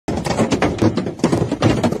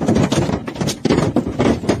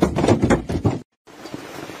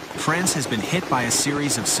France has been hit by a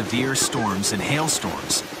series of severe storms and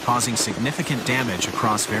hailstorms, causing significant damage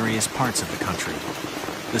across various parts of the country.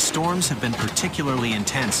 The storms have been particularly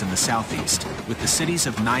intense in the southeast, with the cities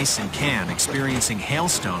of Nice and Cannes experiencing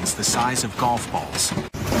hailstones the size of golf balls.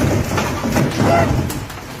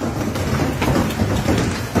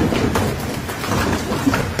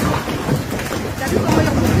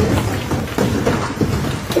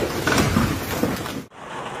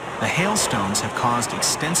 The hailstones have caused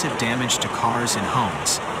extensive damage to cars and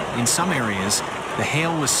homes. In some areas, the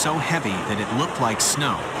hail was so heavy that it looked like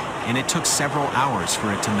snow, and it took several hours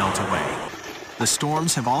for it to melt away. The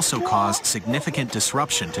storms have also caused significant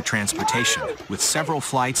disruption to transportation, with several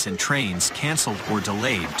flights and trains canceled or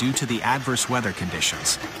delayed due to the adverse weather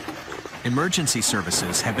conditions. Emergency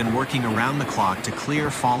services have been working around the clock to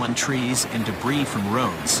clear fallen trees and debris from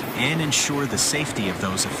roads and ensure the safety of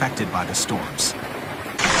those affected by the storms.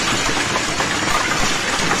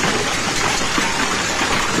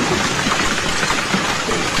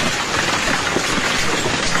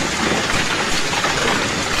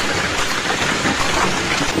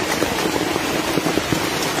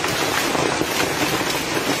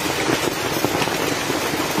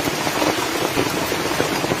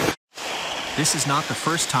 This is not the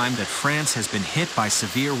first time that France has been hit by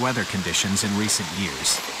severe weather conditions in recent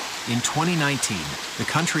years. In 2019, the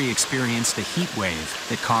country experienced a heat wave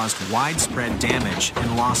that caused widespread damage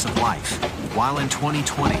and loss of life, while in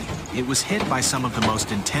 2020, it was hit by some of the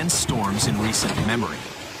most intense storms in recent memory.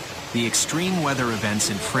 The extreme weather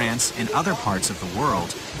events in France and other parts of the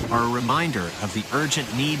world are a reminder of the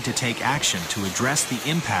urgent need to take action to address the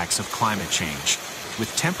impacts of climate change.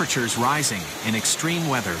 With temperatures rising and extreme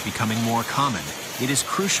weather becoming more common, it is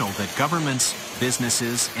crucial that governments,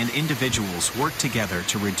 businesses, and individuals work together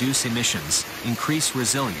to reduce emissions, increase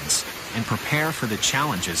resilience, and prepare for the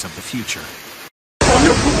challenges of the future.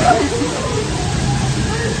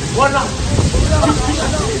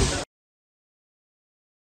 Voilà.